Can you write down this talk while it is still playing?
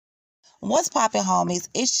What's poppin', homies?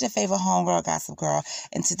 It's your favorite homegirl, Gossip Girl.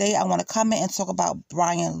 And today I want to come in and talk about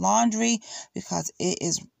Brian Laundrie because it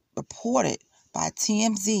is reported by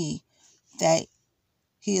TMZ that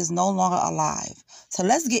he is no longer alive. So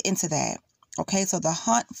let's get into that. Okay, so the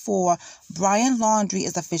hunt for Brian Laundrie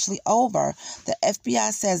is officially over. The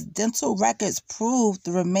FBI says dental records prove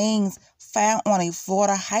the remains found on a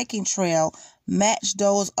Florida hiking trail match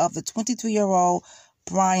those of the 23-year-old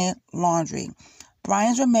Brian Laundrie.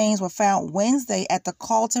 Brian's remains were found Wednesday at the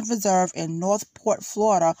Carlton Reserve in Northport,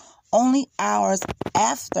 Florida, only hours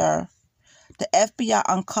after the FBI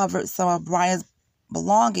uncovered some of Brian's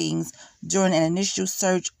belongings during an initial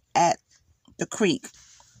search at the Creek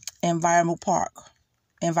Environmental Park.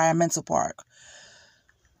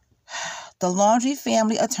 The Laundrie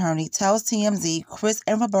family attorney tells TMZ Chris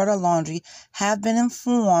and Roberta Laundrie have been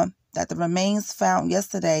informed that the remains found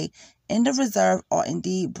yesterday in the reserve are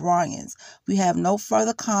indeed Brian's. We have no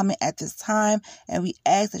further comment at this time, and we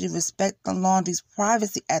ask that you respect the Laundrie's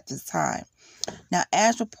privacy at this time. Now,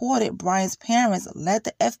 as reported, Brian's parents led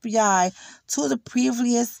the FBI to the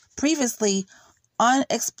previously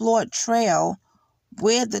unexplored trail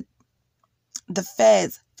where the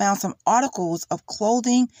feds found some articles of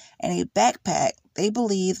clothing and a backpack they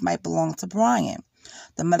believe might belong to Brian.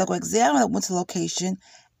 The medical examiner went to the location,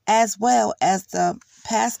 as well as the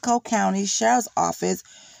Pasco County Sheriff's Office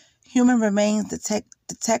Human Remains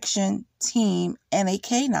Detection Team and a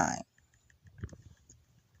K-9.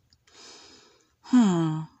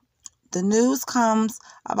 The news comes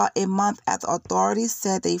about a month after authorities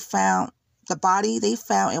said the body they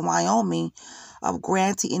found in Wyoming of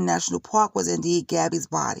Grand Teton National Park was indeed Gabby's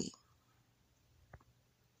body.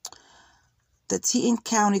 The Teton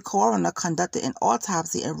County coroner conducted an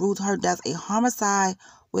autopsy and ruled her death a homicide,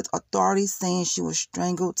 with authorities saying she was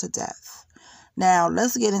strangled to death. Now,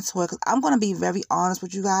 let's get into it, because I'm going to be very honest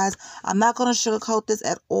with you guys. I'm not going to sugarcoat this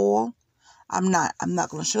at all. I'm not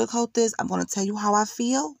going to sugarcoat this. I'm going to tell you how I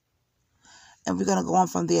feel, and we're going to go on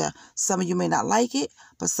from there. Some of you may not like it,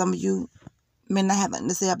 but some of you may not have nothing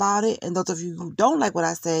to say about it. And those of you who don't like what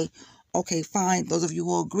I say, okay, fine. Those of you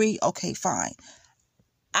who agree, okay, fine.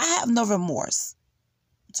 I have no remorse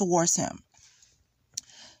towards him.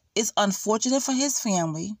 It's unfortunate for his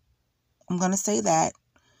family. I'm going to say that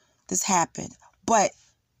this happened. But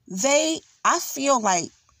I feel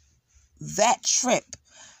like that trip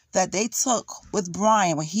that they took with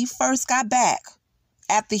Brian when he first got back,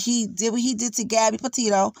 after he did what he did to Gabby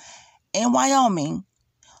Petito in Wyoming,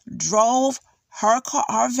 drove her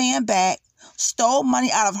van back, stole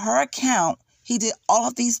money out of her account. He did all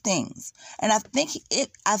of these things. And I think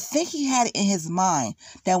he had it in his mind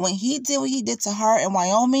that when he did what he did to her in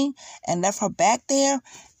Wyoming and left her back there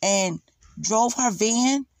and drove her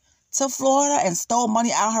van to Florida and stole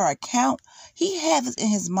money out of her account, he had this in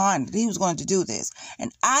his mind that he was going to do this.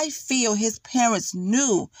 And I feel his parents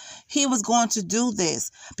knew he was going to do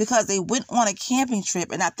this because they went on a camping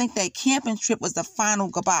trip, and I think that camping trip was the final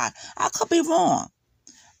goodbye. I could be wrong.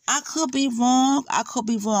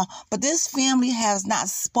 But this family has not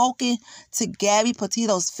spoken to Gabby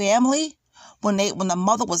Petito's family when the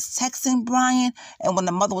mother was texting Brian and when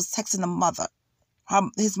the mother was texting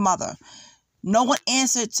his mother. No one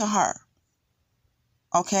answered to her.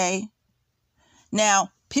 Okay? Now,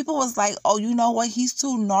 people was like, oh, you know what? He's too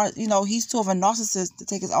of a narcissist to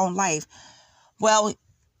take his own life. Well,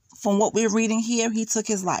 from what we're reading here, he took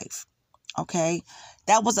his life. Okay?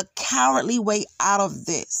 That was a cowardly way out of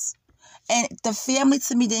this. And the family,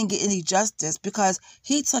 to me, didn't get any justice because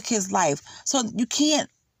he took his life. So you can't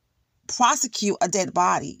prosecute a dead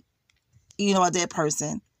body, a dead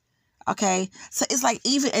person. Okay? So it's like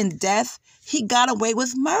even in death, he got away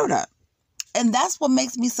with murder. And that's what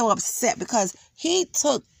makes me so upset, because he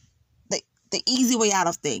took the easy way out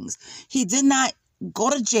of things. He did not go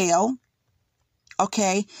to jail.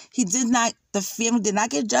 Okay? The family did not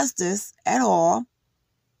get justice at all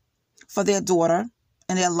for their daughter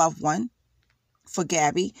and their loved one, for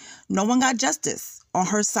Gabby. No one got justice on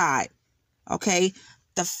her side. Okay?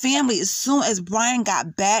 The family, as soon as Brian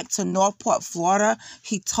got back to Northport, Florida,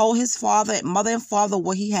 he told his mother and father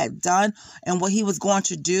what he had done and what he was going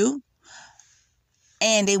to do.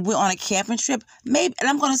 And they went on a camping trip. Maybe, and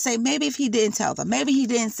I'm going to say, maybe if he didn't tell them, maybe he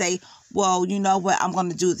didn't say, well, you know what, I'm going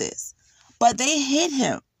to do this. But they hid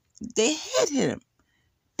him.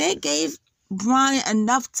 They gave Brian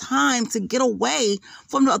enough time to get away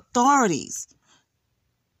from the authorities.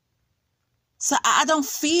 So I don't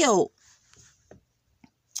feel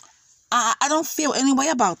any way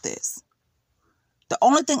about this. The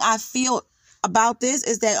only thing I feel about this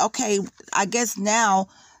is that, okay, I guess now,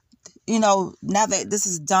 now that this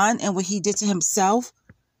is done and what he did to himself,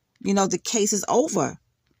 the case is over.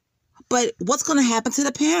 But what's going to happen to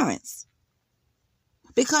the parents?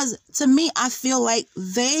 Because to me, I feel like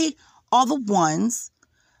they are the ones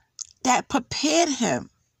that prepared him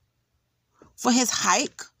for his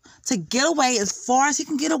hike to get away as far as he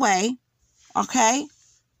can get away. Okay?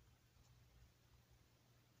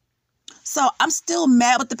 So I'm still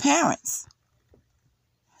mad with the parents.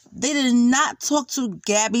 They did not talk to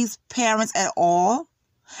Gabby's parents at all.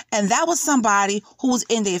 And that was somebody who was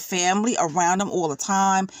in their family, around them all the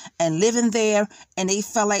time, and living there. And they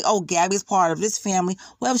felt like, oh, Gabby's part of this family.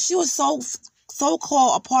 Well, if she was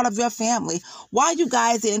so-called a part of your family, why you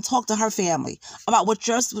guys didn't talk to her family about what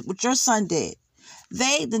your son did?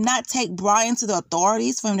 They did not take Brian to the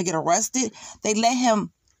authorities for him to get arrested. They let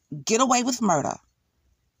him get away with murder.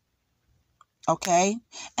 Okay?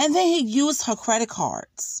 And then he used her credit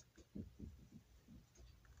cards.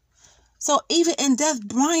 So even in death,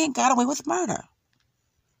 Brian got away with murder.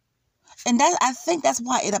 And I think that's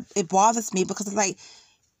why it bothers me, because it's like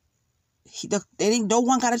no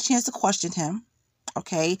one got a chance to question him.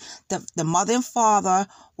 Okay? The mother and father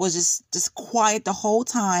was just quiet the whole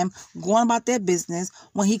time, going about their business.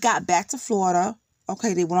 When he got back to Florida,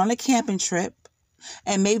 okay, they went on a camping trip.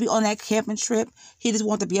 And maybe on that camping trip, he just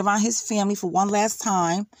wanted to be around his family for one last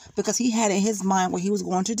time, because he had in his mind what he was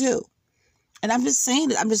going to do. And I'm just saying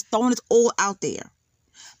that. I'm just throwing it all out there.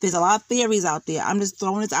 There's a lot of theories out there. I'm just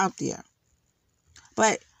throwing it out there.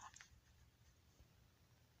 But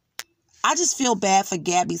I just feel bad for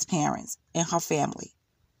Gabby's parents and her family.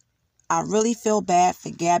 I really feel bad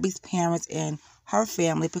for Gabby's parents and her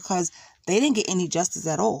family, because they didn't get any justice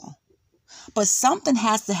at all. But something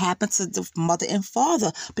has to happen to the mother and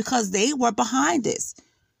father, because they were behind this.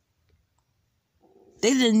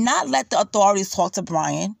 They did not let the authorities talk to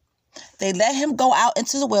Brian. They let him go out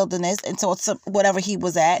into the wilderness, into whatever he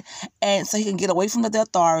was at, and so he can get away from the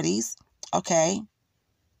authorities. Okay?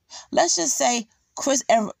 Let's just say Chris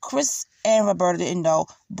and Roberta didn't know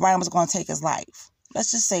Brian was going to take his life.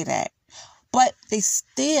 Let's just say that. But they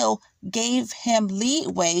still gave him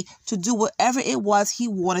leeway to do whatever it was he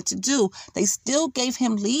wanted to do. They still gave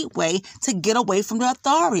him leeway to get away from the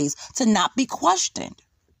authorities, to not be questioned.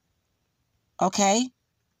 Okay?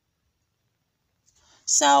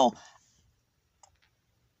 So,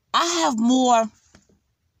 I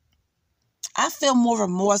feel more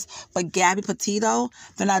remorse for Gabby Petito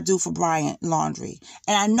than I do for Brian Laundrie.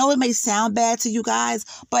 And I know it may sound bad to you guys,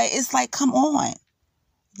 but it's like, come on.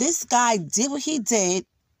 This guy did what he did.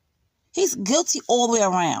 He's guilty all the way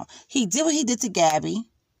around. He did what he did to Gabby,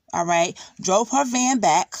 all right? Drove her van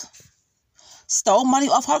back, stole money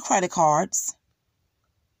off her credit cards,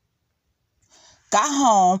 got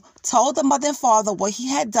home, told the mother and father what he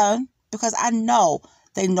had done, because I know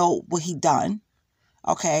they know what he done,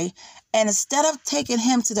 okay? And instead of taking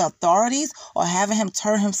him to the authorities or having him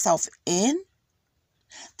turn himself in,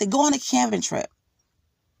 they go on a camping trip.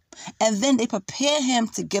 And then they prepare him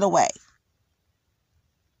to get away.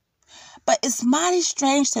 But it's mighty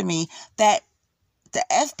strange to me that the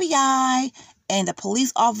FBI and the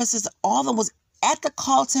police officers, all of them was at the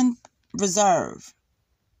Carlton Reserve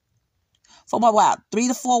for what, 3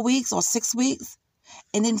 to 4 weeks or 6 weeks,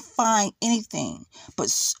 and didn't find anything. But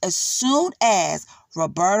as soon as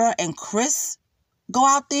Roberta and Chris go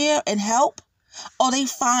out there and help, they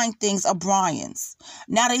find things of Brian's.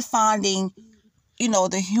 Now they finding,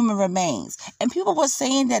 the human remains. And people were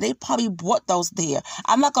saying that they probably brought those there.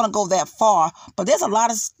 I'm not going to go that far, but there's a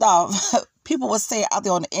lot of stuff people were saying out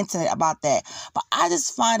there on the internet about that. But I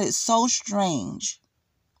just find it so strange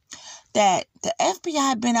that the FBI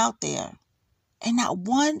had been out there and not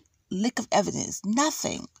one lick of evidence,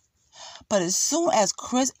 nothing. But as soon as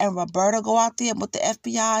Chris and Roberta go out there with the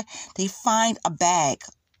FBI, they find a bag.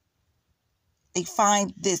 They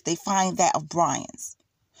find this, they find that of Brian's.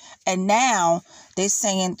 And now they're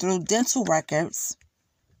saying through dental records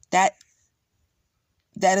that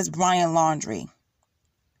is Brian Laundrie.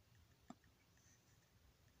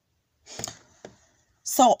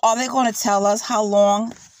 So are they going to tell us how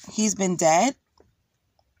long he's been dead?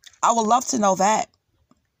 I would love to know that.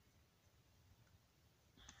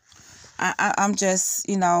 I'm just,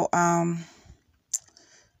 yeah.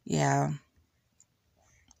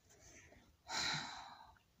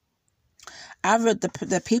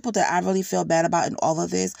 The people that I really feel bad about in all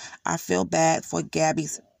of this, I feel bad for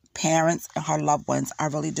Gabby's parents and her loved ones. I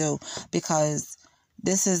really do. Because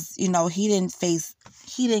this is, he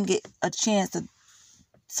didn't get a chance to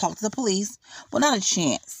talk to the police. Well, not a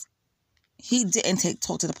chance. He didn't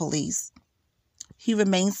talk to the police. He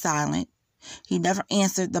remained silent. He never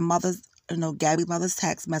answered the mother's Gabby's mother's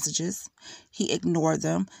text messages. He ignored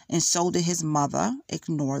them, and so did his mother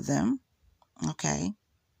ignore them. Okay,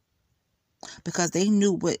 because they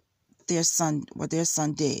knew what their son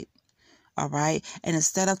did. All right, and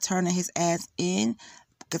instead of turning his ass in,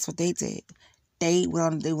 guess what they did? They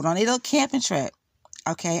went on a little camping trip.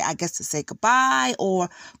 Okay, I guess to say goodbye or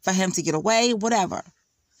for him to get away, whatever.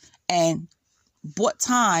 And bought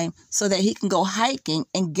time so that he can go hiking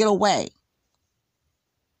and get away.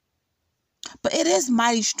 But it is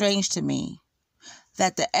mighty strange to me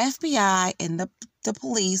that the FBI and the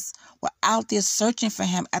police were out there searching for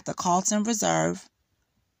him at the Carlton Reserve.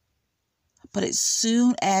 But as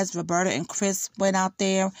soon as Roberta and Chris went out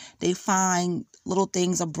there, they find little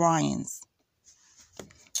things of Brian's.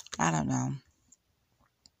 I don't know.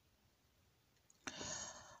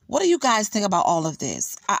 What do you guys think about all of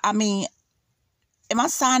this? I mean, am I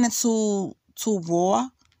signing too raw?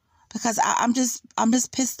 Because I'm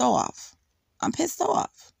just pissed off. I'm pissed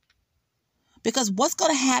off. Because what's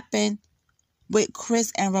going to happen with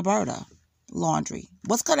Chris and Roberta Laundrie?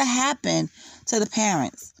 What's going to happen to the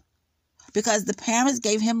parents? Because the parents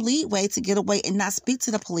gave him leeway to get away and not speak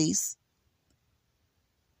to the police.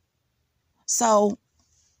 So,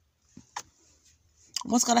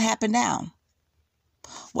 what's going to happen now?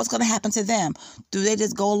 What's going to happen to them? Do they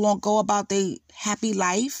just go about their happy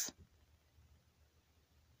life?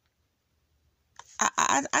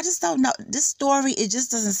 I just don't know. This story, it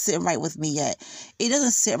just doesn't sit right with me yet. It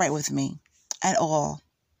doesn't sit right with me at all.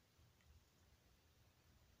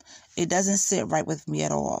 It doesn't sit right with me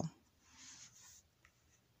at all.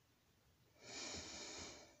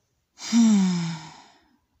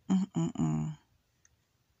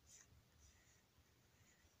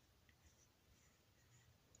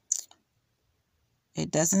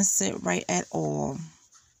 It doesn't sit right at all.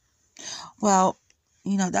 Well,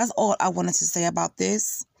 that's all I wanted to say about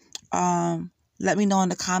this. Let me know in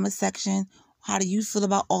the comment section, how do you feel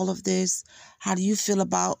about all of this? How do you feel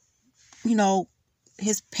about,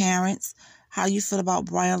 his parents? How do you feel about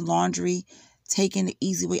Brian Laundrie taking the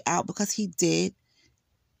easy way out? Because he did.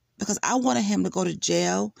 Because I wanted him to go to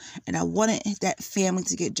jail, and I wanted that family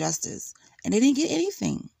to get justice. And they didn't get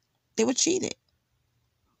anything. They were cheated.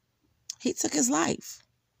 He took his life.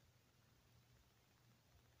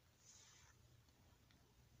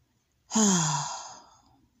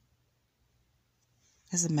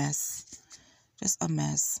 It's a mess. Just a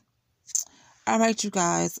mess. All right, you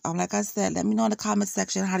guys. Like I said, let me know in the comment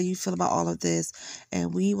section, how do you feel about all of this?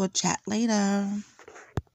 And we will chat later.